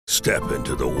Step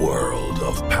into the world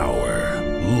of power,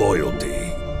 loyalty,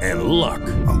 and luck.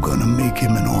 I'm gonna make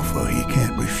him an offer he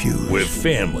can't refuse. With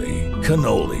family,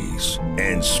 cannolis,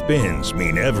 and spins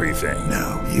mean everything.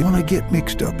 Now, you wanna get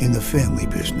mixed up in the family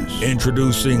business.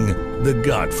 Introducing The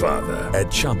Godfather at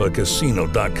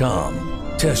ChumbaCasino.com.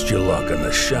 Test your luck in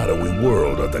the shadowy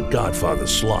world of The Godfather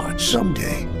slot.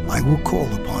 Someday, I will call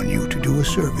upon you to do a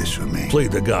service for me. Play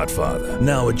The Godfather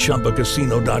now at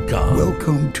ChumbaCasino.com.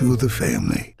 Welcome to the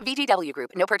family. VGW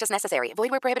Group. No purchase necessary. Void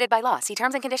where prohibited by law. See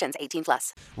terms and conditions.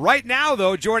 18+. Right now,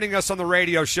 though, joining us on the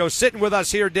radio show, sitting with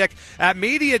us here, Dick, at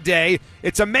Media Day,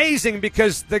 it's amazing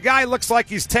because the guy looks like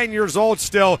he's 10 years old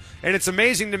still, and it's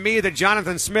amazing to me that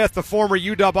Jonathan Smith, the former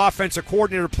UW offensive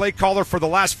coordinator, play caller for the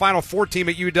last Final Four team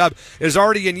at UW, is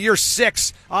already in year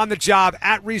 6 on the job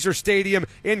at Reser Stadium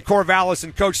in Corvallis,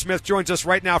 and Coach Smith joins us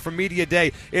right now from Media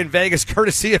Day in Vegas,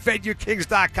 courtesy of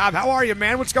NUKings.com. How are you,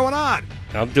 man? What's going on?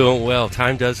 I'm doing well.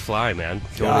 Time does fly, man.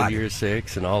 Going to year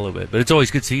 6 and all of it. But it's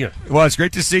always good to see you. Well, it's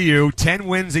great to see you. 10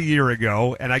 wins a year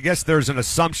ago, and I guess there's an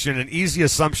assumption, an easy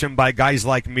assumption by guys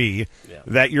like me,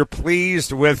 that you're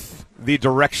pleased with the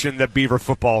direction that Beaver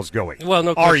football is going. Well,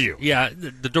 no question. Are you? Yeah,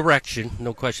 the direction,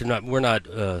 no question. We're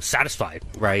not satisfied,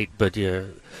 right? But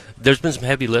there's been some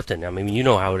heavy lifting. I mean, you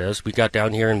know how it is. We got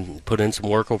down here and put in some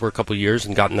work over a couple of years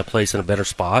and gotten the place in a better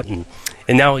spot. And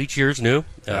now each year's new.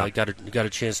 Got a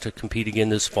chance to compete again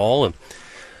this fall. And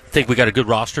I think we got a good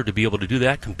roster to be able to do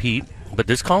that, compete. But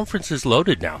this conference is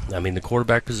loaded now. I mean, the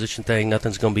quarterback position thing,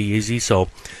 nothing's going to be easy. So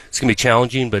it's going to be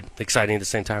challenging but exciting at the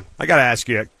same time. I got to ask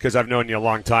you, because I've known you a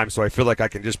long time, so I feel like I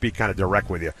can just be kind of direct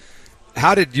with you.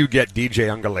 How did you get DJ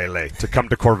Uiagalelei to come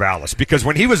to Corvallis? Because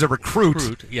when he was a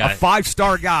recruit, a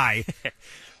 5-star guy,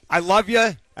 I love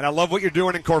you, and I love what you're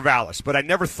doing in Corvallis, but I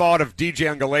never thought of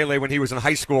DJ Uiagalelei when he was in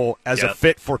high school as a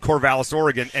fit for Corvallis,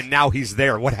 Oregon, and now he's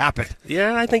there. What happened?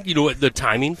 Yeah, I think, the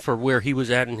timing for where he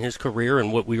was at in his career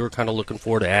and what we were kind of looking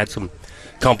for to add some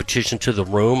competition to the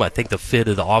room. I think the fit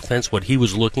of the offense, what he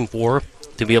was looking for,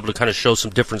 to be able to kind of show some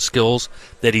different skills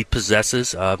that he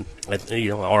possesses. Our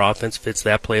offense fits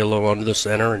that, play a little under the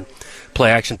center and play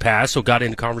action pass, so got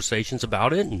into conversations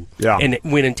about it. And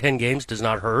winning 10 games does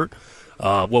not hurt.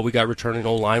 What we got returning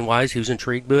O-line-wise, he was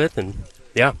intrigued with, and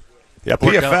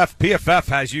PFF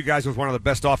has you guys with one of the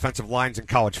best offensive lines in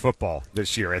college football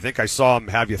this year. I think I saw them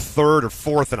have you 3rd or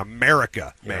 4th in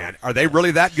America, man. Are they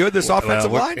really that good, this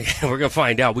offensive line? We're going to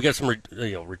find out. We got some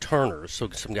returners, so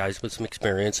some guys with some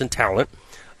experience and talent.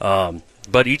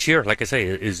 But each year, like I say,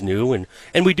 is new, and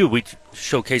we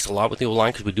showcase a lot with the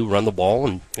O-line because we do run the ball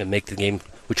and make the game.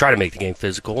 We try to make the game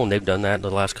physical, and they've done that in the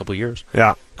last couple of years.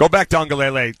 Yeah. Go back to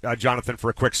Uiagalelei, Jonathan, for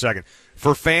a quick second.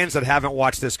 For fans that haven't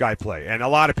watched this guy play, and a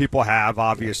lot of people have,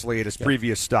 obviously, at his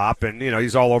previous stop, and,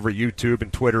 he's all over YouTube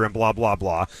and Twitter and blah, blah,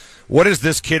 blah. What does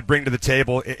this kid bring to the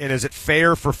table, and is it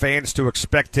fair for fans to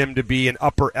expect him to be an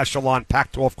upper echelon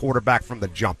Pac-12 quarterback from the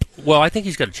jump? Well, I think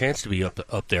he's got a chance to be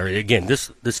up there. Again,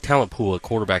 this talent pool at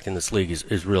quarterback in this league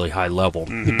is really high level.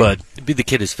 Mm-hmm. But the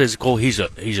kid is physical. He's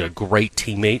a great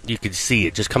teammate. You could see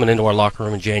it just coming into our locker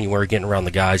room in January, getting around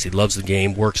the guys. He loves the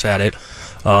game, works at it.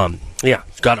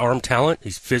 He's got arm talent.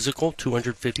 He's physical,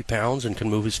 250 pounds, and can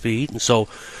move his feet. And so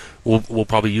we'll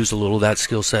probably use a little of that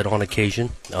skill set on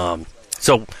occasion.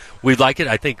 So we like it.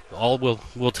 I think all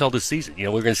we'll tell this season. We're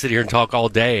going to sit here and talk all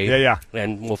day.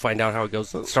 And we'll find out how it goes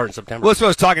starting September. Well, that's what I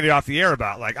was talking to you off the air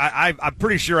about. Like, I'm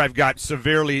pretty sure I've got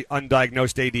severely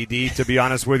undiagnosed ADD, to be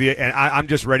honest with you, and I'm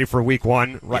just ready for week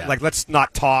 1. Right? Yeah. Like, let's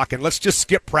not talk and let's just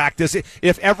skip practice.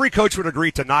 If every coach would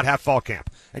agree to not have fall camp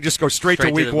and just go straight to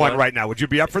week 1 right now, would you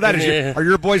be up for that? Are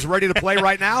your boys ready to play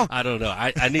right now? I don't know.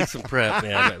 I need some prep,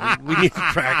 man. We need to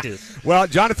practice. Well,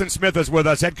 Jonathan Smith is with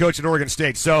us, head coach at Oregon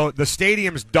State. So the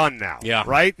stadium's done now. Yeah.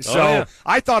 Right?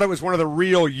 I thought it was one of the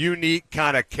real unique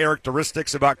kind of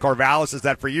characteristics about Corvallis is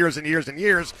that for years and years and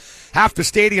years, half the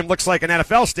stadium looks like an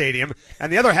NFL stadium,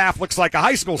 and the other half looks like a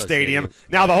high school stadium.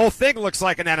 Now the whole thing looks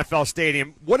like an NFL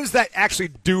stadium. What does that actually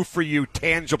do for you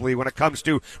tangibly when it comes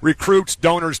to recruits,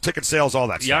 donors, ticket sales, all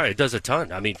that stuff? Yeah, it does a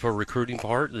ton. I mean, for a recruiting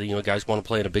part, guys want to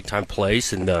play in a big-time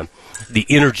place, and the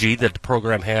energy that the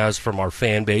program has from our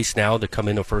fan base now to come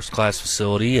into a first-class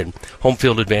facility, and home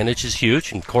field advantage is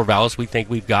huge. In Corvallis, we think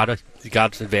we've got an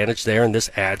advantage there, and this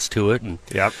adds to it. And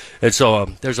so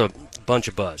there's a bunch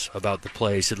of buzz about the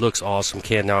place. It looks awesome.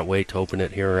 Cannot wait to open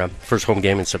it here. First home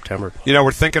game in September.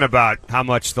 We're thinking about how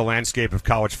much the landscape of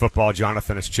college football,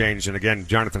 Jonathan, has changed. And again,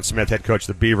 Jonathan Smith, head coach of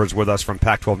the Beavers, with us from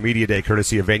Pac-12 Media Day,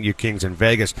 courtesy of Venue Kings in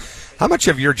Vegas. How much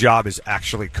of your job is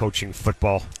actually coaching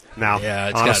football now?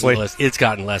 Yeah, honestly, it's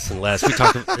gotten less and less. We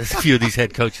talked about a few of these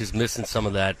head coaches missing some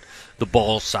of that, the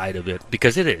ball side of it,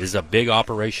 because it is a big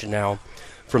operation now.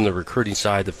 from the recruiting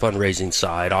side, the fundraising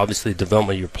side, obviously the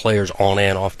development of your players on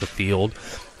and off the field.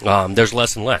 There's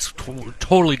less and less.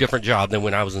 Totally different job than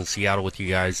when I was in Seattle with you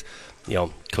guys,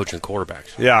 coaching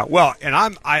quarterbacks. Yeah, well, and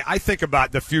I think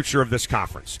about the future of this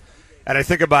conference. And I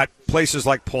think about places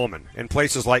like Pullman and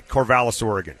places like Corvallis,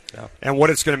 Oregon, and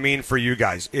what it's going to mean for you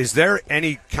guys. Is there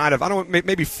any kind of, I don't know,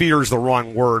 maybe fear is the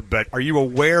wrong word, but are you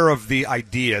aware of the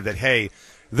idea that, hey,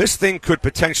 this thing could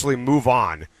potentially move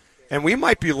on, and we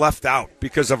might be left out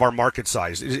because of our market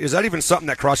size? Is that even something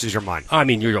that crosses your mind? I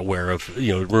mean, you're aware of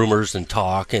rumors and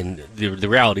talk, and the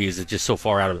reality is it's just so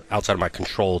far outside of my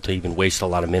control to even waste a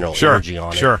lot of mental energy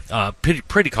on it.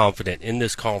 Pretty confident in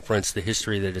this conference, the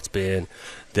history that it's been,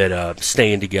 that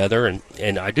staying together,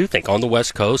 and I do think on the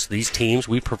West Coast, these teams,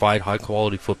 we provide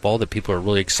high-quality football that people are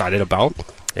really excited about,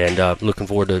 and looking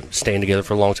forward to staying together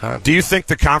for a long time. Do you think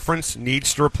the conference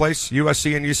needs to replace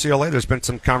USC and UCLA? There's been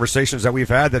some conversations that we've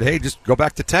had that, hey, just go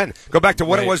back to 10. Go back to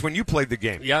what it was when you played the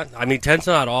game. Yeah, I mean, 10's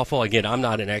not awful. Again, I'm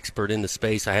not an expert in the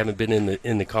space. I haven't been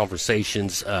in the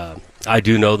conversations. I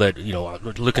do know that,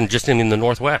 looking just in the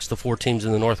Northwest, the 4 teams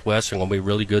in the Northwest are going to be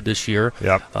really good this year.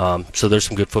 Yep. So there's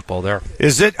some good football there.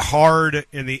 Is it hard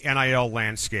in the NIL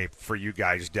landscape for you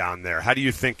guys down there? How do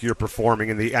you think you're performing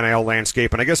in the NIL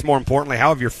landscape? And I guess more importantly, how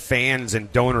have your fans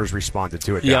and donors responded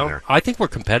to it down there? I think we're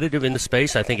competitive in the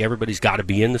space. I think everybody's got to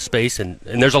be in the space, and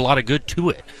there's a lot of good to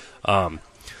it.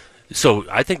 So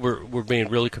I think we're being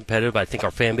really competitive. I think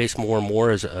our fan base more and more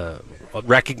has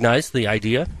recognized the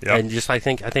idea, and just I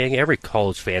think every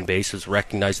college fan base has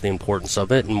recognized the importance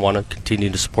of it and want to continue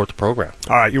to support the program.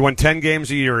 All right, you won 10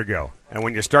 games a year ago, and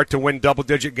when you start to win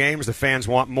double-digit games, the fans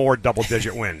want more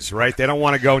double-digit wins, right? They don't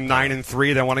want to go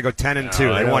 9-3; they want to go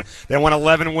 10-2. They want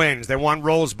 11 wins. They want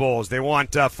Rose Bowls. They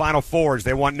want Final Fours.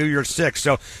 They want New Year's Six.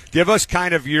 So give us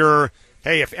kind of your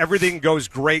if everything goes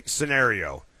great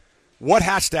scenario. What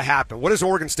has to happen? What does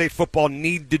Oregon State football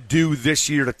need to do this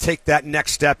year to take that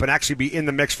next step and actually be in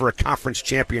the mix for a conference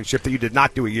championship that you did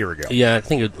not do a year ago? Yeah, I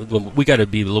think we got to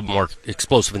be a little more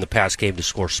explosive in the pass game to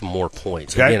score some more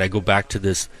points. Okay. Again, I go back to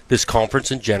this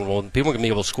conference in general. People are going to be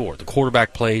able to score. The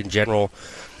quarterback play in general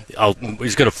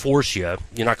is going to force you.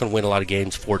 You're not going to win a lot of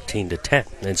games 14-10.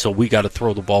 And so we got to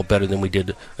throw the ball better than we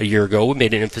did a year ago. We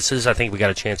made an emphasis. I think we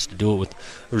got a chance to do it with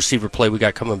the receiver play we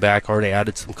got coming back. Already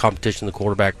added some competition in the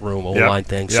quarterback room, O-line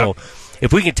thing. Yep. So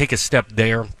if we can take a step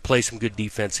there, play some good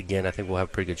defense again, I think we'll have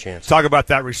a pretty good chance. Talk about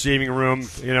that receiving room.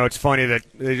 It's funny that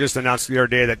they just announced the other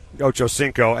day that Ocho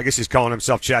Cinco, I guess he's calling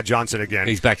himself Chad Johnson again.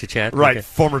 He's back to Chad? Right. Okay.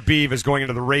 Former Beav is going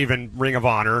into the Raven Ring of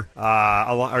Honor,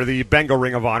 or the Bengal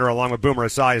Ring of Honor, along with Boomer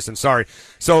Esiason. Sorry.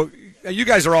 So you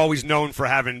guys are always known for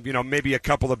having, maybe a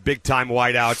couple of big-time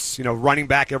wideouts, running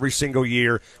back every single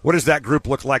year. What does that group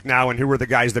look like now, and who are the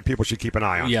guys that people should keep an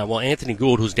eye on? Yeah, well, Anthony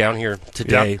Gould, who's down here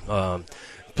today,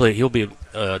 he'll be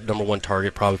a number one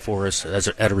target probably for us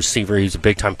at a receiver. He's a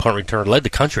big-time punt returner. Led the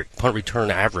country punt return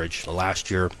average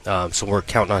last year. So we're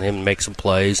counting on him to make some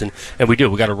plays. And we do.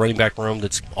 We got a running back room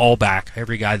that's all back.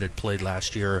 Every guy that played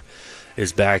last year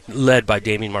is back, led by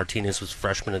Damian Martinez, who was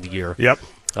freshman of the year. Yep.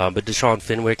 But Deshaun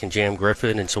Fenwick and Jam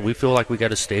Griffin, and so we feel like we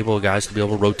got a stable of guys to be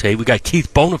able to rotate. We got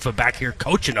Keith Bonifa back here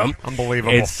coaching them.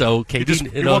 Unbelievable. And so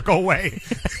you won't go away.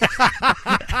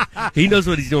 He knows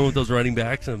what he's doing with those running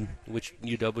backs, which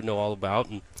UW would know all about.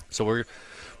 And so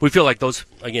we feel like those,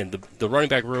 again, the running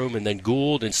back room, and then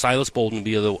Gould and Silas Bolden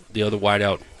be the other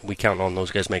wideout. We count on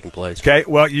those guys making plays. Okay,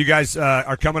 well, you guys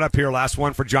are coming up here. Last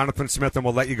one for Jonathan Smith, and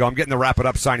we'll let you go. I'm getting the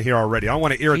wrap-it-up sign here already. I don't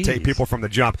want to irritate people from the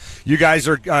jump. You guys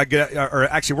are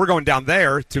actually, we're going down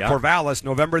there to Corvallis,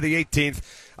 November the 18th.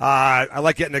 I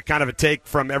like getting a kind of a take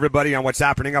from everybody on what's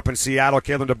happening up in Seattle.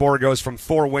 Kalen DeBoer goes from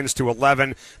 4 wins to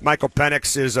 11. Michael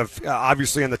Penix is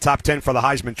obviously in the top 10 for the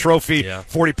Heisman Trophy,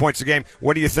 40 points a game.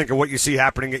 What do you think of what you see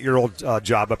happening at your old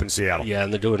job up in Seattle? Yeah,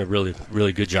 and they're doing a really,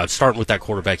 really good job. Starting with that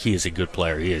quarterback, he is a good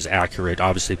player. He is accurate.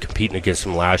 Obviously competing against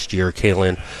him last year.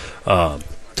 Kalen,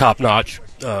 top-notch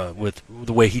with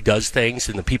the way he does things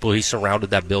and the people he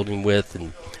surrounded that building with,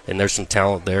 and there's some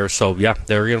talent there. So, yeah,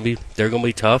 they're gonna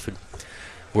be tough, and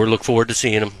we're looking forward to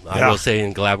seeing them. I will say,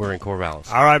 and glad we're in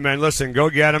Corvallis. All right, man. Listen, go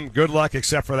get them. Good luck,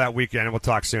 except for that weekend, and we'll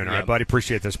talk soon. All right, buddy?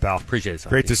 Appreciate this, pal. Appreciate it.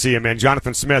 Great to see you, man.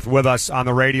 Jonathan Smith with us on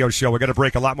the radio show. We're going to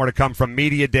break. A lot more to come from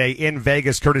Media Day in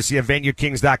Vegas, courtesy of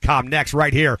VenueKings.com. Next,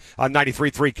 right here on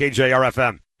 93.3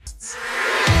 KJRFM.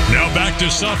 Now back to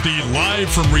Softy live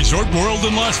from Resort World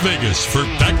in Las Vegas for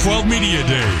Pac-12 Media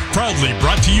Day. Proudly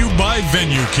brought to you by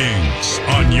Venue Kings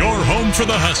on your home for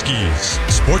the Huskies.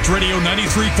 Sports Radio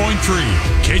 93.3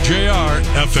 KJR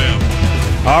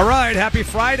FM. All right, happy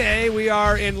Friday. We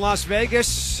are in Las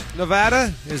Vegas,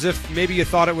 Nevada, as if maybe you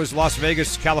thought it was Las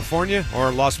Vegas, California,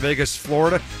 or Las Vegas,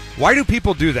 Florida. Why do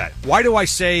people do that? Why do I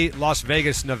say Las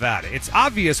Vegas, Nevada? It's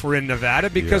obvious we're in Nevada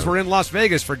because we're in Las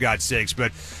Vegas, for God's sakes.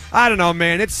 But I don't know,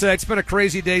 man. It's been a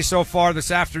crazy day so far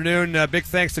this afternoon. Big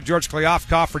thanks to George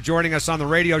Kleofkoff for joining us on the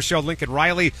radio show. Lincoln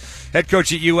Riley, head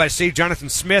coach at USC. Jonathan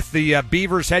Smith, the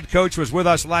Beavers head coach, was with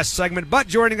us last segment, but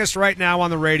joining us right now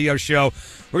on the radio show.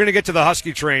 We're going to get to the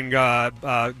Husky train,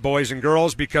 boys and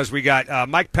girls, because we got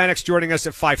Mike Penix joining us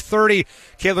at 5:30,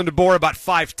 Kalen DeBoer about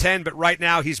 5:10, but right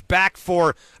now he's back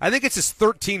for, I think it's his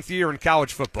 13th year in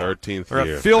college football. 13th or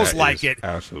year. It feels that like it.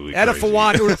 Absolutely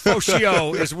Edefuan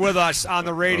Ulofoshio is with us on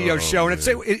the radio show. And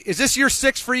is this year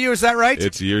 6 for you? Is that right?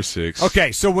 It's year 6.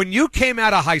 Okay, so when you came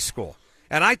out of high school,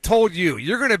 and I told you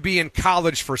you're going to be in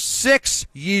college for 6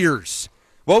 years,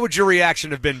 what would your reaction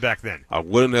have been back then? I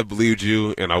wouldn't have believed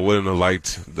you, and I wouldn't have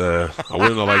liked the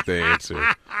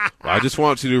answer. But I just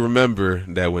want you to remember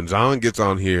that when Zion gets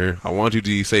on here, I want you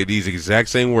to say these exact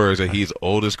same words, that he's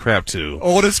old as crap too.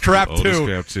 Old as crap too. Old as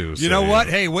crap too. You know what?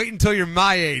 Hey, wait until you're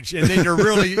my age, and then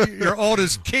you're old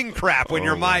as king crap when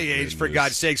you're my age, for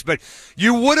God's sakes. But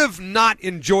you would have not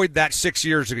enjoyed that 6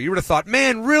 years ago. You would have thought,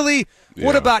 man, really?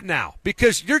 What about now?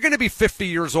 Because you're going to be 50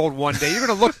 years old one day. You're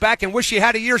going to look back and wish you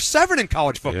had a year 7 in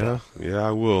college football. Yeah,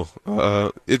 I will.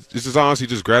 It's just honestly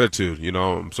just gratitude. You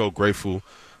know, I'm so grateful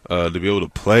to be able to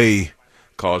play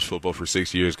college football for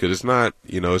 6 years, because it's not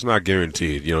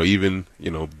guaranteed. You know, even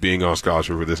being on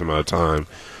scholarship for this amount of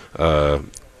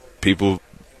time, people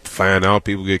fan out,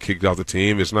 people get kicked off the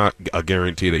team. It's not a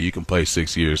guarantee that you can play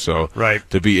 6 years. So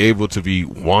to be able to be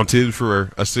wanted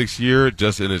for a 6 year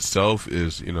just in itself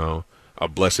is a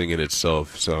blessing in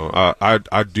itself. So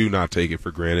I do not take it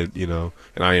for granted, and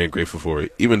I am grateful for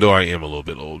it, even though I am a little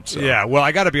bit old. So. Yeah, well,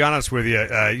 I got to be honest with you.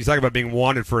 You talk about being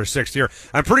wanted for a 6th year.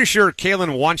 I'm pretty sure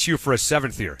Kalen wants you for a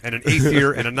 7th year and an 8th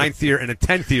year and a 9th year and a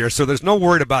 10th year, so there's no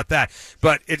worry about that.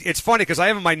 But it's funny because I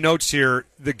have in my notes here,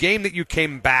 the game that you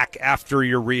came back after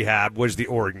your rehab was the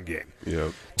Oregon game. Yeah.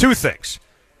 2 things.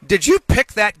 Did you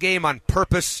pick that game on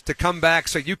purpose to come back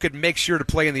so you could make sure to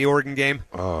play in the Oregon game?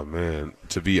 Oh, man.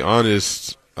 To be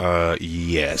honest,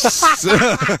 yes.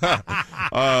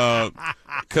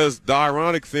 Because the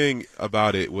ironic thing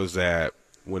about it was that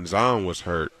when Zion was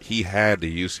hurt, he had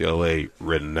the UCLA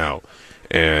written out.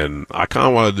 And I kind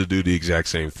of wanted to do the exact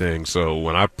same thing. So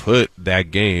when I put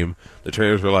that game, the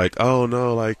trainers were like, oh,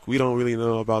 no, like, we don't really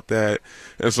know about that.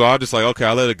 And so I just like, okay,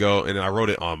 I let it go. And then I wrote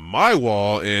it on my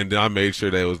wall, and then I made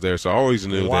sure that it was there. So I always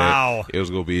knew that it was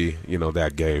going to be,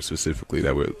 that game specifically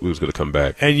that we was going to come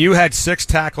back. And you had 6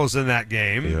 tackles in that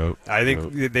game. Yep. I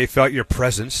think they felt your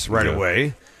presence right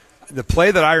away. The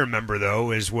play that I remember,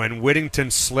 though, is when Whittington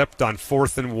slipped on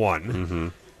 4th and 1. Mm-hmm.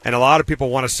 And a lot of people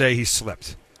want to say he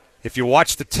slipped. If you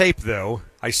watch the tape, though,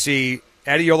 I see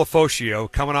Eddie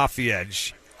Ulofoshio coming off the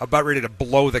edge, about ready to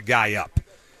blow the guy up.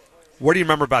 What do you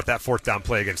remember about that 4th down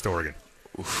play against Oregon?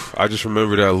 I just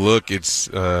remember that look. It's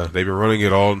they've been running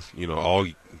it all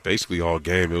basically all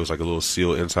game. It was like a little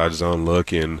seal inside zone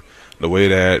look, and the way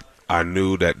that I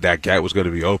knew that gap was going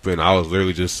to be open, I was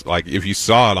literally just like, if you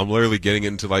saw it, I'm literally getting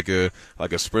into like a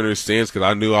sprinter stance, because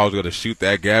I knew I was going to shoot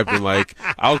that gap, and like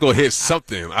I was going to hit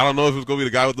something. I don't know if it was going to be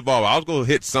the guy with the ball, but I was going to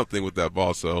hit something with that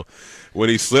ball. So when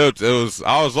he slipped, I was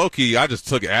low key. I just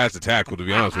took it as the tackle, to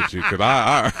be honest with you, because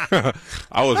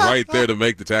I was right there to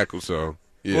make the tackle. So.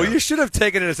 Yeah. Well, you should have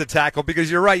taken it as a tackle,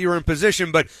 because you're right, you were in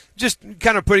position, but just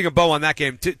kind of putting a bow on that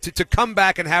game to come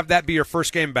back and have that be your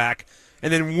first game back.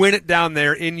 And then win it down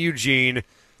there in Eugene,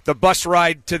 the bus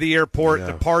ride to the airport,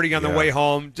 the party on the way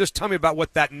home. Just tell me about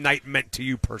what that night meant to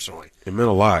you personally. It meant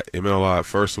a lot. It meant a lot.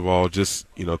 First of all, just,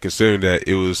 considering that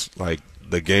it was like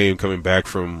the game coming back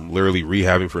from literally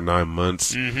rehabbing for 9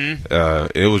 months,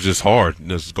 it was just hard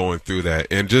just going through that.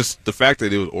 And just the fact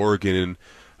that it was Oregon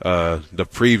and the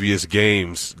previous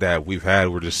games that we've had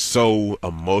were just so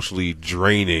emotionally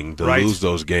draining to lose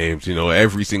those games.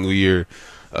 Every single year.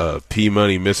 P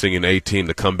Money missing in 18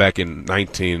 to come back in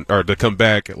 19, or to come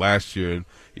back last year, and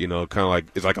kind of like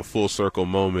it's like a full circle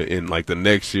moment in like the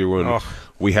next year when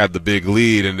we had the big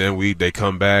lead, and then they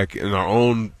come back in our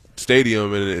own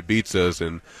stadium and it beats us,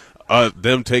 and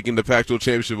them taking the Pac-12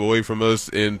 championship away from us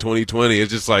in 2020,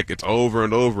 it's just like it's over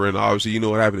and over, and obviously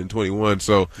what happened in 21.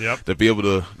 So to be able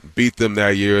to beat them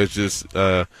that year, it's just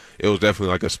it was definitely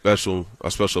like a special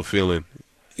feeling.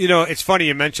 It's funny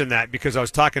you mentioned that, because I was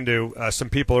talking to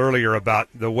some people earlier about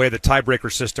the way the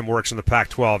tiebreaker system works in the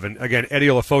Pac-12. And, again, Eddie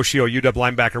Ulofoshio, UW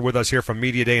linebacker, with us here from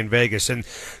Media Day in Vegas. And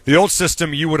the old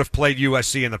system, you would have played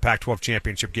USC in the Pac-12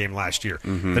 championship game last year.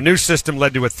 Mm-hmm. The new system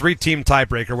led to a 3-team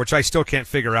tiebreaker, which I still can't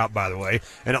figure out, by the way,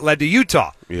 and it led to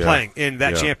Utah playing in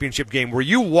that championship game. Were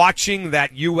you watching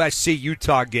that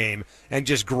USC-Utah game and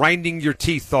just grinding your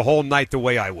teeth the whole night the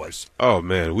way I was? Oh,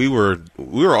 man, we were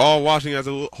all watching as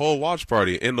a whole watch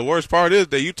party, and the worst part is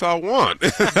that Utah won.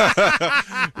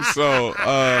 So,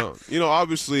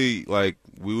 obviously, like,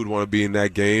 we would want to be in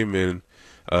that game, and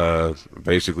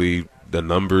basically the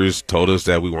numbers told us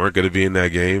that we weren't going to be in that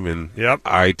game, and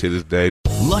I, to this day.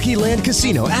 Lucky Land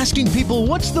Casino, asking people,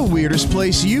 what's the weirdest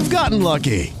place you've gotten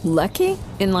lucky? Lucky?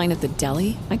 In line at the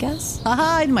deli, I guess?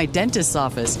 Aha, in my dentist's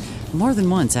office. More than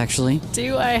once, actually.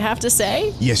 Do I have to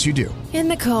say? Yes, you do. In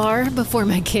the car before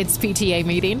my kids' PTA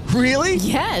meeting. Really?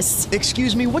 Yes.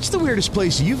 Excuse me, what's the weirdest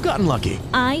place you've gotten lucky?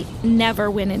 I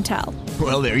never win and tell.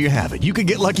 Well, there you have it. You can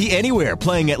get lucky anywhere,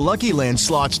 playing at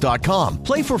LuckyLandSlots.com.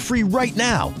 Play for free right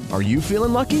now. Are you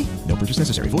feeling lucky? No purchase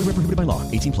necessary. Void where prohibited by law.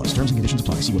 18+. Terms and conditions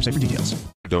apply. See website for details.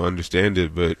 I don't understand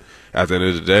it, but at the end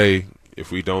of the day,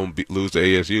 if we don't lose to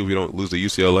ASU, if we don't lose to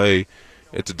UCLA,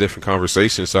 it's a different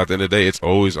conversation. So at the end of the day, it's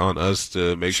always on us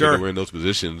to make sure that we're in those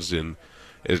positions. And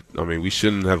we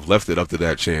shouldn't have left it up to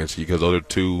that chance, because those are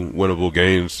two winnable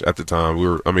games at the time.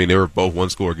 They were both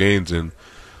one-score games, and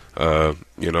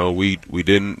we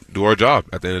didn't do our job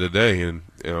at the end of the day, and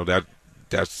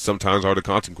that's sometimes are the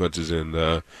consequences. And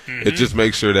it just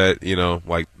makes sure that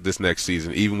like this next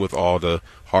season, even with all the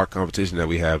hard competition that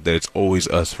we have, that it's always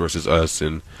us versus us,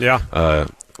 and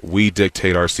we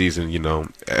dictate our season.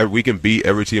 We can beat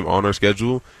every team on our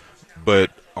schedule,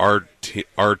 but our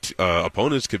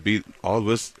opponents could beat all of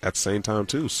us at the same time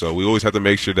too. So we always have to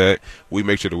make sure that we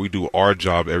do our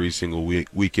job every single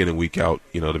week in and week out.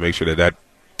 To make sure that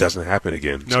doesn't happen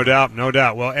again. No doubt.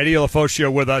 Well, Eddie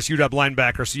Ulofoshio with us, UW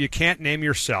linebacker. So you can't name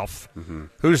yourself. Mm-hmm.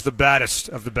 Who's the baddest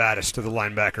of the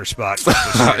linebacker spot?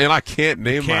 And I can't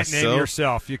name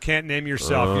myself. You can't name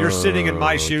yourself. You're sitting in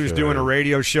my shoes doing a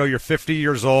radio show. You're 50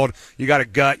 years old. You got a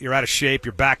gut. You're out of shape.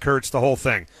 Your back hurts. The whole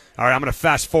thing. All right, I'm going to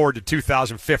fast forward to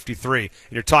 2053, and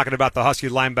you're talking about the Husky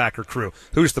linebacker crew.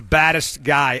 Who's the baddest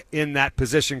guy in that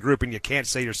position group, and you can't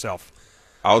say yourself?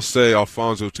 I'll say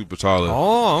Alfonso Tupatala.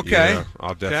 Oh, okay. Yeah,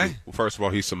 I'll definitely. Well, first of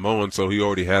all, he's Samoan, so he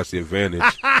already has the advantage.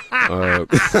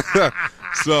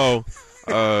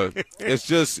 It's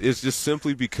just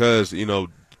simply because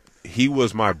he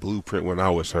was my blueprint when I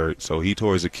was hurt. So he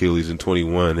tore his Achilles in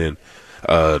 21, and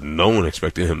no one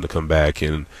expected him to come back.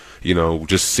 And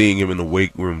just seeing him in the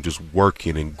weight room, just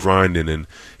working and grinding, and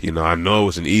I know it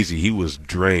wasn't easy. He was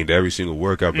drained every single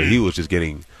workout, but he was just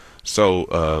getting.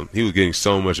 So he was getting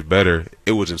so much better.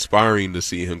 It was inspiring to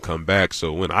see him come back.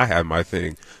 So when I had my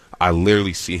thing, I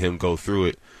literally see him go through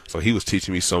it. So he was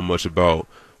teaching me so much about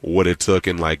what it took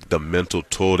and like the mental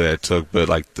toll that it took, but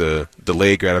like the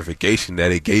delayed gratification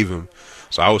that it gave him.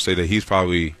 So I would say that he's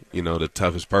probably the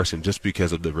toughest person just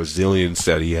because of the resilience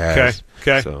that he has.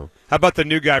 Okay. So how about the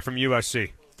new guy from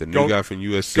USC? The new guy from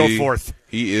USC. Go forth.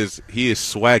 He is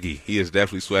swaggy. He is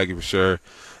definitely swaggy for sure.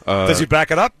 Does he back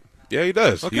it up? Yeah, he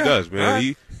does. Okay. He does,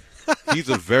 man. Right. He's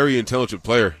a very intelligent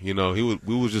player. We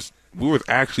were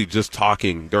actually just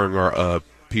talking during our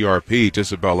PRP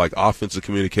just about like offensive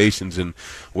communications and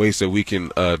ways that we can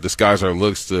disguise our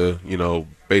looks to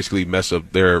basically mess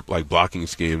up their like blocking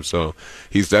scheme. So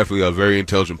he's definitely a very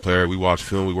intelligent player. We watch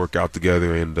film, we work out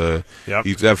together, and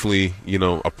he's definitely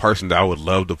a person that I would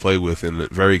love to play with and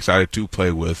very excited to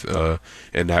play with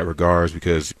in that regards,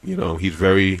 because he's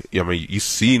very. You've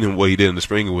seen him what he did in the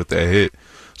spring with that hit.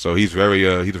 So he's a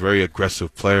very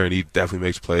aggressive player, and he definitely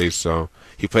makes plays. So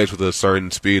he plays with a certain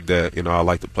speed that I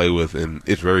like to play with, and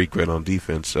it's very great on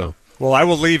defense. So. Well, I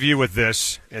will leave you with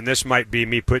this, and this might be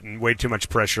me putting way too much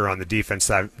pressure on the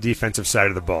defensive side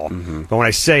of the ball. Mm-hmm. But when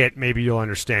I say it, maybe you'll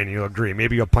understand and you'll agree.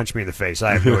 Maybe you'll punch me in the face.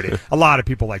 I have no idea. A lot of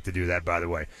people like to do that, by the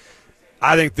way.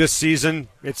 I think this season,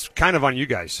 it's kind of on you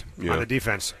guys on the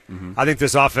defense. Mm-hmm. I think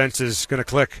this offense is going to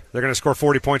click. They're going to score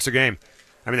 40 points a game.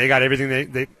 They got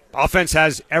everything. Offense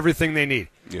has everything they need.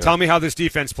 Yeah. Tell me how this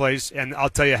defense plays, and I'll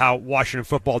tell you how Washington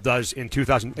football does in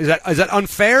 2000. Is that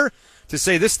unfair to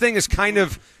say this thing is kind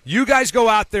of you guys go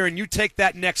out there and you take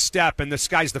that next step, and the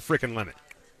sky's the freaking limit?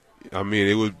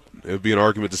 It would be an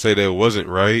argument to say that it wasn't,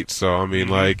 right? So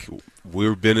like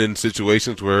we've been in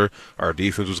situations where our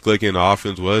defense was clicking, the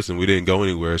offense was, and we didn't go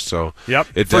anywhere. So it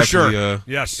for definitely, sure.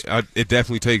 Yes, it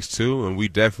definitely takes two, and we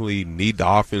definitely need the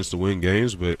offense to win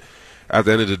games, but. At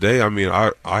the end of the day,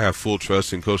 I have full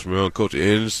trust in Coach Morrell and Coach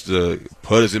Inns to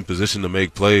put us in position to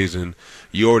make plays. And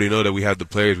you already know that we have the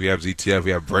players. We have ZTF,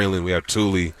 we have Braylon, we have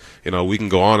Thule. We can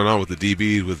go on and on with the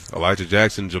DBs with Elijah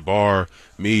Jackson, Jabbar,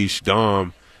 Mish,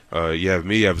 Dom. You have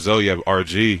me, you have Zoe, you have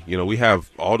RG. We have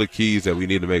all the keys that we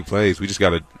need to make plays. We just got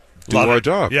to do our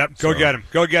job. Yep, go get him.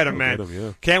 Go get him, man. Get him,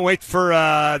 yeah. Can't wait for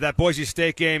that Boise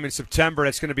State game in September.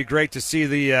 It's going to be great to see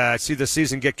the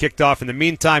season get kicked off. In the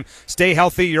meantime, stay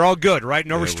healthy. You're all good, right?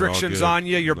 No restrictions on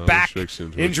you. You're back.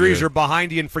 Injuries are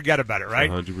behind you, and forget about it, right?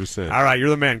 100%. All right, you're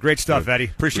the man. Great stuff, Eddie.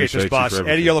 Appreciate this, boss.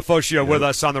 Eddie Ulofoshio with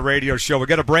us on the radio show. We'll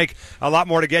get a break. A lot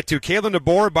more to get to. Kalen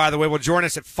DeBoer, by the way, will join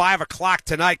us at 5 o'clock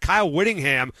tonight. Kyle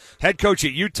Whittingham, head coach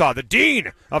at Utah, the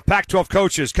dean of Pac-12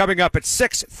 coaches, coming up at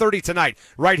 6:30 tonight,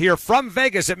 right here from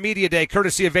Vegas at Media Day,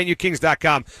 courtesy of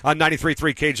VenueKings.com on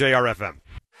 93.3 KJR-FM.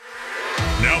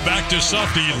 Now back to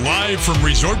Softy live from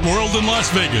Resort World in Las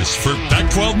Vegas for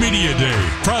Pac-12 Media Day.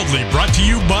 Proudly brought to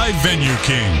you by Venue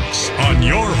Kings on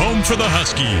your home for the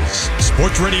Huskies.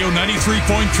 Sports Radio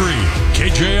 93.3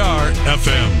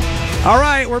 KJR-FM. All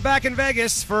right, we're back in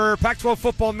Vegas for Pac-12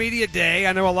 Football Media Day.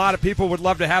 I know a lot of people would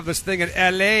love to have this thing in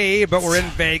L.A., but we're in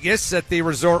Vegas at the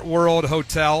Resort World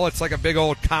Hotel. It's like a big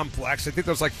old complex. I think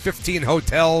there's like 15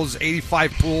 hotels,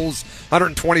 85 pools,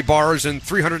 120 bars, and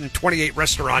 328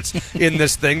 restaurants in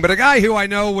this thing. But a guy who I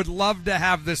know would love to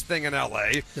have this thing in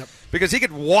L.A., because he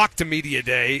could walk to Media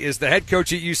Day, is the head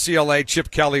coach at UCLA, Chip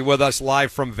Kelly, with us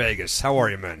live from Vegas. How are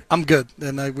you, man? I'm good,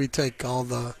 and we take all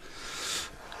the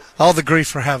grief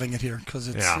for having it here because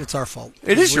it's our fault.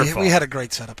 It is your fault. We had a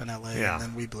great setup in L.A. and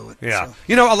then we blew it. Yeah. So.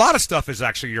 You know, a lot of stuff is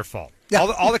actually your fault. Yeah.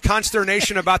 All the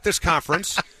consternation about this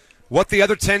conference, what the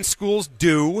other 10 schools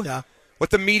do, what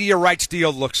the media rights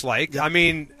deal looks like. I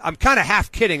mean, I'm kind of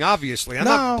half kidding, obviously. I'm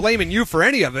not blaming you for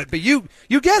any of it, but you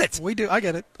get it. We do. I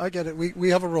get it. We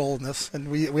have a role in this,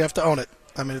 and we have to own it.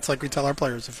 I mean, it's like we tell our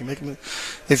players,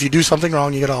 if you do something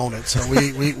wrong, you got to own it. So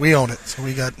we own it. So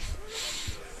we got.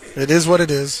 It is what it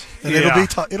is, and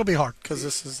it'll be hard because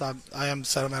this is I am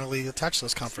sentimentally attached to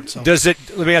this conference. So.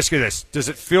 Let me ask you this: does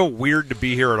it feel weird to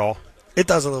be here at all? It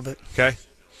does a little bit. Okay,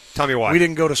 tell me why. We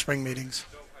didn't go to spring meetings,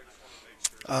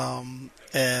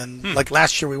 and like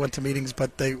last year we went to meetings,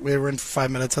 but we were in for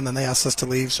 5 minutes, and then they asked us to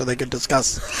leave so they could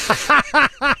discuss.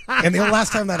 And the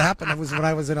last time that happened, it was when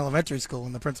I was in elementary school,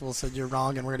 and the principal said, "You're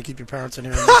wrong, and we're going to keep your parents in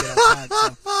here and get outside."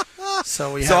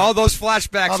 So all those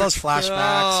flashbacks. All those flashbacks.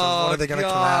 Of what are they going to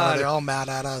come out of? They're all mad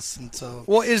at us, and so.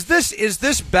 Well, is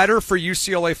this better for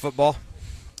UCLA football?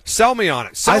 Sell me on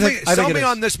it. Sell me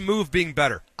on this move being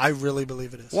better. I really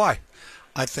believe it is. Why?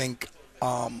 I think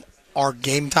our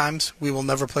game times, we will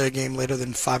never play a game later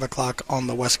than 5 o'clock on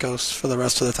the West Coast for the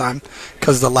rest of the time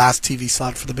because the last TV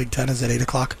slot for the Big Ten is at 8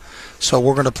 o'clock. So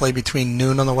we're going to play between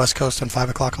noon on the West Coast and 5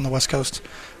 o'clock on the West Coast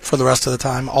for the rest of the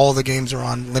time. All the games are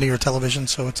on linear television,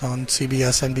 so it's on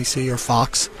CBS, NBC, or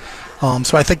Fox.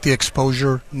 So I think the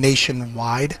exposure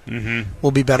nationwide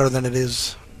will be better than it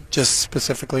is just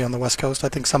specifically on the West Coast. I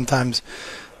think sometimes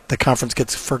the conference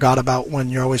gets forgot about when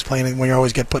you're always playing and when you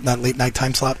always get put in that late night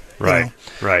time slot. Right,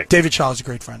 right. David Shaw is a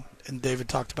great friend, and David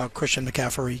talked about Christian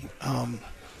McCaffrey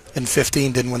in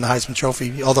 2015 didn't win the Heisman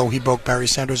Trophy, although he broke Barry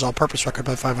Sanders' all-purpose record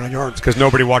by 500 yards. Because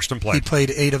nobody watched him play. He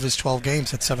played 8 of his 12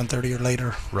 games at 7:30 or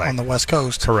later on the West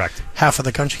Coast. Correct. Half of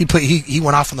the country. He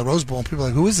went off in the Rose Bowl, and people were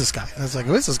like, "Who is this guy?" And I was like,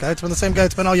 "Who is this guy? It's been the same guy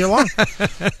it's been all year long."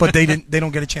 But they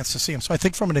don't get a chance to see him. So I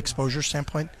think from an exposure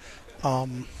standpoint,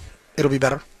 it'll be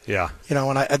better. Yeah. You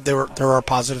know, and there are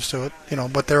positives to it. You know,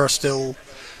 but there are still.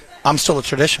 I'm still a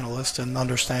traditionalist and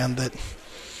understand that.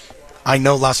 I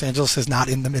know Los Angeles is not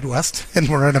in the Midwest, and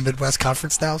we're in a Midwest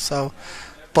conference now. So,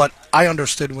 but I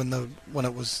understood when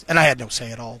it was, and I had no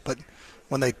say at all. But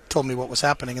when they told me what was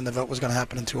happening and the vote was going to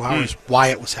happen in 2 hours, why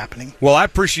it was happening. Well, I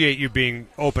appreciate you being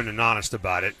open and honest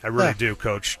about it. I really do,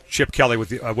 Coach. Chip Kelly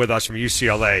with us from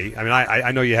UCLA. I mean,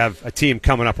 I know you have a team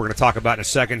coming up we're going to talk about in a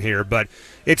second here, but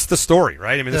it's the story,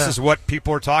 right? I mean, this is what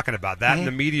people are talking about, that and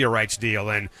the media rights deal.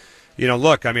 And, you know,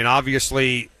 look, I mean,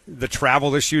 obviously the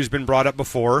travel issue has been brought up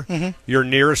before. Your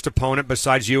nearest opponent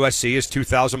besides USC is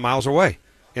 2,000 miles away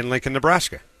in Lincoln,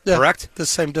 Nebraska. Yeah, correct? The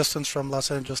same distance from Los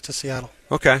Angeles to Seattle.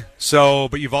 Okay. So,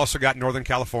 but you've also got Northern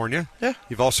California. Yeah.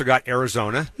 You've also got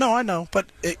Arizona. No, I know. But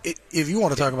if you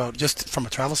want to talk about just from a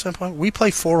travel standpoint, we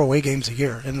play 4 away games a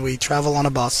year, and we travel on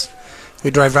a bus. We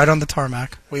drive right on the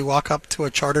tarmac. We walk up to a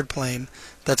chartered plane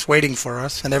that's waiting for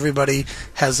us, and everybody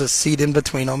has a seat in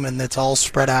between them, and it's all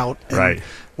spread out. And right.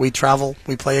 We travel,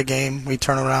 we play a game, we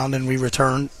turn around, and we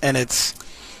return. And it's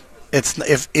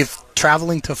if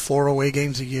traveling to 4 away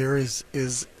games a year is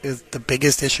the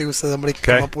biggest issue somebody can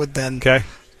come up with, then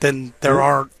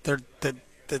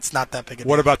it's not that big a deal.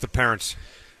 What about the parents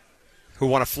who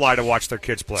want to fly to watch their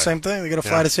kids play. Same thing. You got to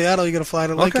fly to Seattle. You got to fly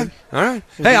to Lincoln. Okay. All right.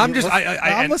 Hey, I'm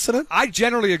listening. I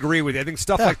generally agree with you. I think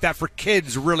stuff like that for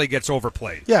kids really gets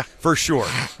overplayed. Yeah, for sure.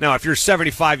 Now, if you're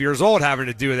 75 years old having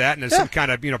to do that in some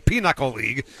kind of pinochle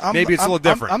league, maybe it's a little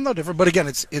different. I'm no different. But again,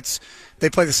 it's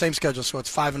they play the same schedule, so it's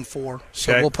 5 and 4.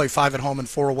 So we'll play 5 at home and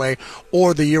 4 away.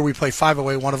 Or the year we play 5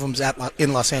 away, one of them's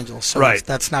in Los Angeles. So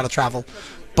that's not a travel.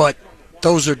 But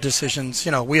those are decisions.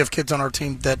 We have kids on our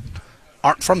team that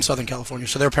aren't from Southern California,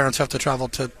 so their parents have to travel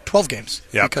to 12 games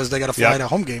because they got to fly to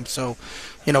home games. So,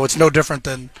 it's no different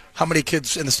than how many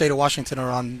kids in the state of Washington are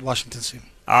on Washington's team.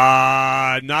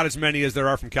 Not as many as there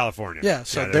are from California. Yeah,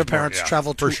 so their parents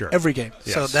travel to every game.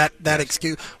 Yes. So that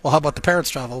excuse. Well, how about the parents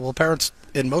travel? Well, parents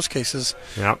in most cases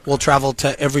will travel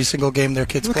to every single game their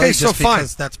kids play just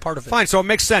because that's part of it. Fine, so it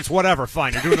makes sense. Whatever,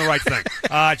 fine. You're doing the right thing.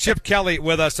 Chip Kelly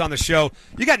with us on the show.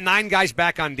 You got 9 guys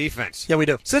back on defense. Yeah, we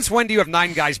do. Since when do you have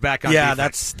 9 guys back on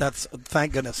defense? Yeah, that's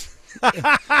thank goodness.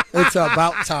 It's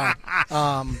about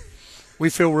time. We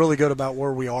feel really good about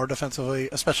where we are defensively,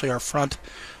 especially our front.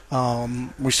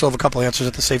 We still have a couple of answers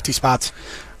at the safety spots.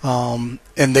 And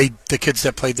the kids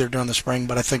that played there during the spring,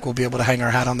 but I think we'll be able to hang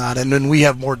our hat on that. And then we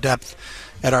have more depth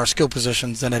at our skill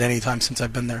positions than at any time since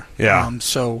I've been there. Yeah.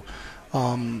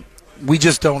 We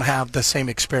just don't have the same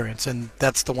experience, and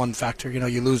that's the one factor.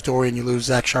 You lose Dorian, you lose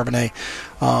Zach Charbonnet.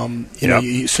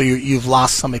 You've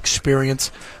lost some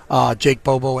experience. Jake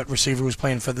Bobo at receiver, who's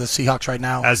playing for the Seahawks right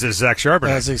now. As is Zach Charbonnet.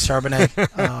 As is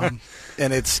Charbonnet.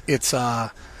 And it's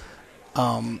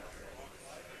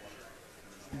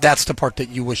that's the part that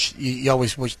you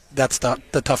always wish. That's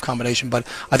the tough combination. But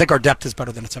I think our depth is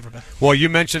better than it's ever been. Well, you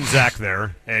mentioned Zach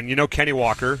there, and Kenny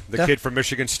Walker, the kid from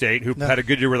Michigan State, who had a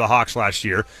good year with the Hawks last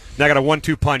year. Now got a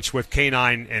 1-2 punch with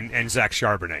K9 and Zach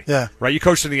Charbonnet. Yeah. Right? You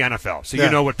coached in the NFL, so you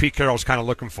know what Pete Carroll's kind of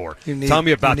looking for. Tell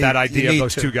me about that idea of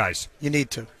those two guys. You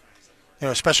need to.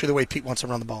 Especially the way Pete wants to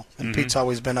run the ball. And Pete's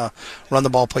always been a run the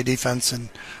ball, play defense, and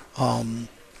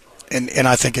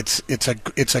I think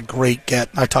it's a great get.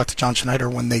 I talked to John Schneider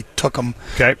when they took him,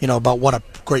 about what a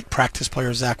great practice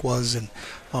player Zach was, and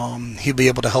he'll be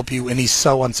able to help you. And he's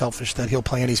so unselfish that he'll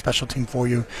play any special team for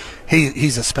you.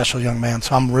 He's a special young man,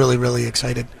 so I'm really, really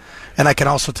excited. And I can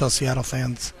also tell Seattle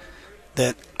fans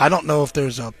that I don't know if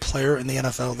there's a player in the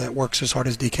NFL that works as hard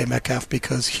as DK Metcalf,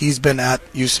 because he's been at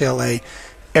UCLA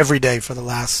every day for the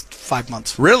last 5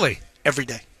 months. Really? Every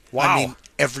day. Wow. I mean,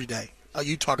 every day.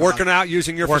 You talk working about out,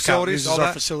 using your facilities, uses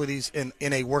our facilities in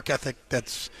a work ethic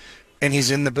and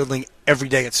he's in the building every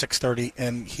day at 6:30,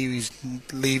 and he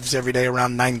leaves every day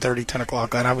around 9:30, 10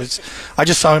 o'clock. And I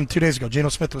just saw him 2 days ago. Geno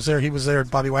Smith was there, he was there,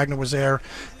 Bobby Wagner was there,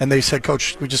 and they said,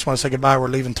 "Coach, we just want to say goodbye. We're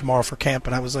leaving tomorrow for camp."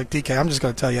 And I was like, "DK, I'm just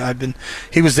going to tell you,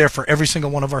 he was there for every single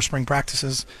one of our spring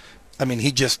practices. I mean,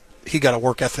 he got a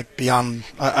work ethic beyond.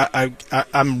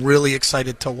 I'm really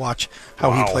excited to watch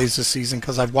how he plays this season,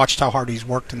 because I've watched how hard he's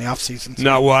worked in the offseason. So.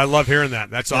 No, well, I love hearing that.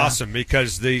 That's awesome,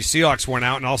 because the Seahawks went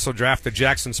out and also drafted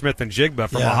Jackson Smith and Jigba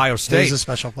from Ohio State. He's a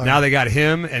special player. Now they got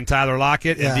him and Tyler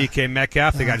Lockett and DK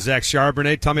Metcalf. They got Zach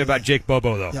Charbonnet. Tell me about Jake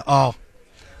Bobo, though. Yeah. Oh,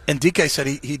 and DK said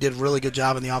he did a really good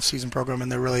job in the offseason program,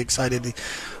 and they're really excited.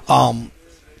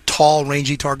 Tall,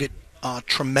 rangy target,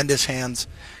 tremendous hands,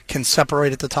 can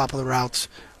separate at the top of the routes.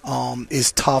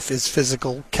 Is tough, is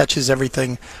physical, catches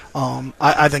everything.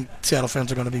 I think Seattle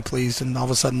fans are going to be pleased, and all of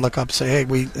a sudden look up and say,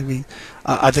 hey,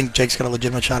 I think Jake's got a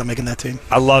legitimate shot at making that team.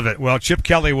 I love it. Well, Chip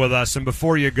Kelly with us, and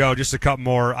before you go, just a couple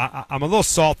more. I'm a little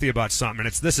salty about something,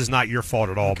 and this is not your fault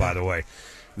at all, by the way.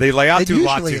 The Leatu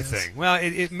Latu thing. Well,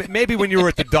 maybe when you were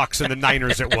at the Ducks and the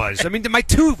Niners it was. I mean, my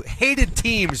two hated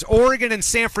teams, Oregon and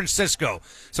San Francisco.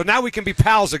 So now we can be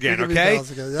pals again, okay?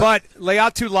 But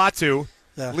Leatu Latu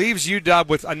leaves UW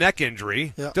with a neck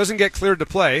injury, doesn't get cleared to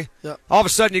play. All of a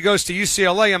sudden he goes to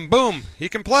UCLA and boom, he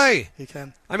can play. He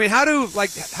can. I mean, how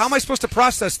am I supposed to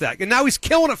process that? And now he's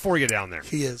killing it for you down there.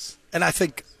 He is. And I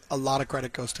think a lot of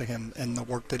credit goes to him and the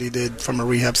work that he did from a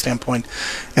rehab standpoint.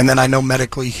 And then I know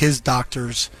medically his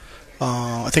doctors,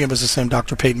 I think it was the same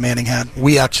doctor Peyton Manning had.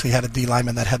 We actually had a D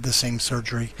lineman that had the same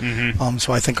surgery.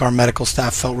 So I think our medical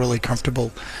staff felt really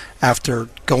comfortable after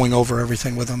going over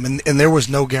everything with him. And there was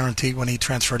no guarantee when he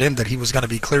transferred in that he was going to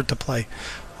be cleared to play.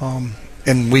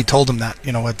 And we told him that.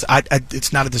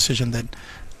 It's not a decision that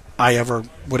I ever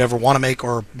would ever want to make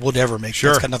or would ever make.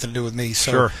 Sure. That's got nothing to do with me.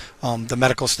 So Sure. The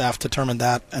medical staff determined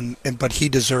that, but he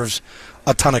deserves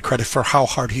a ton of credit for how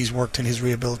hard he's worked in his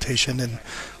rehabilitation. And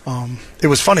it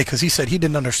was funny because he said he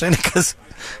didn't understand it because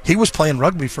he was playing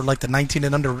rugby for like the 19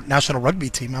 and under national rugby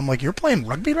team. I'm like, you're playing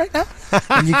rugby right now,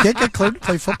 and you can't get cleared to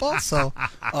play football. So,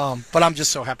 but I'm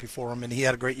just so happy for him, and he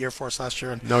had a great year for us last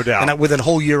year. And, no doubt. And with a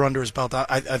whole year under his belt,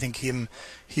 I think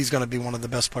he's going to be one of the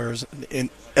best players,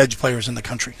 edge players in the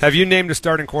country. Have you named a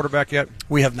starting quarterback yet?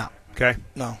 We have not. Okay.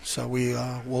 No. So we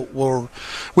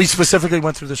specifically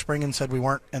went through the spring and said we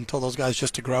weren't, and told those guys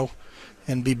just to grow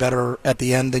and be better at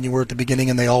the end than you were at the beginning,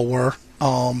 and they all were.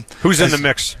 Who's in the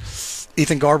mix?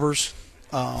 Ethan Garbers,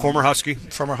 former Husky.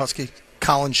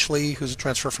 Colin Schlee, who's a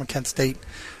transfer from Kent State,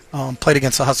 played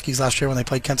against the Huskies last year when they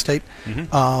played Kent State.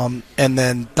 And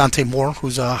then Dante Moore,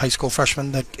 who's a high school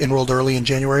freshman that enrolled early in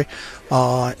January,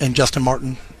 and Justin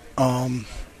Martin,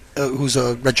 who's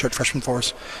a redshirt freshman for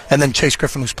us, and then Chase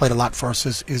Griffin, who's played a lot for us,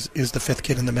 is the fifth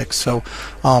kid in the mix. So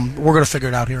we're going to figure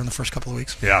it out here in the first couple of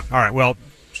weeks. Yeah. All right. Well,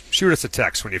 shoot us a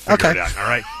text when you figure it out. All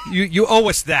right. You owe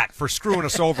us that for screwing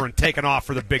us over and taking off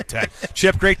for the Big Ten.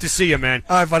 Chip, great to see you, man.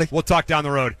 All right, buddy. We'll talk down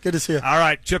the road. Good to see you. All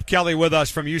right. Chip Kelly with us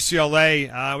from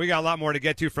UCLA. We got a lot more to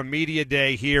get to from Media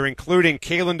Day here, including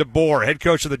Kalen DeBoer, head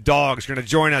coach of the Dogs, going to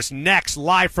join us next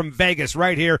live from Vegas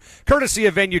right here, courtesy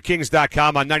of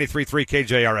VenueKings.com on 93.3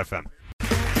 KJRFM.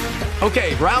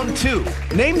 Okay, round two.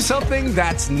 Name something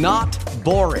that's not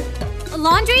boring. A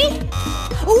laundry?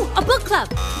 Ooh, a book club.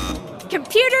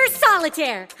 Computer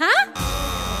solitaire, huh?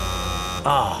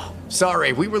 Ah,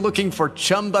 sorry, we were looking for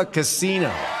Chumba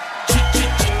Casino.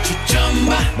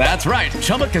 That's right,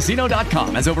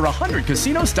 ChumbaCasino.com has over 100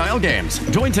 casino-style games.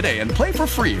 Join today and play for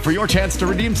free for your chance to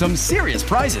redeem some serious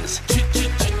prizes.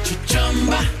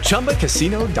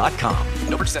 ChumbaCasino.com.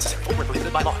 No purchase necessary. Void where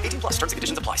prohibited by law. 18+ terms and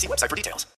conditions apply. See website for details.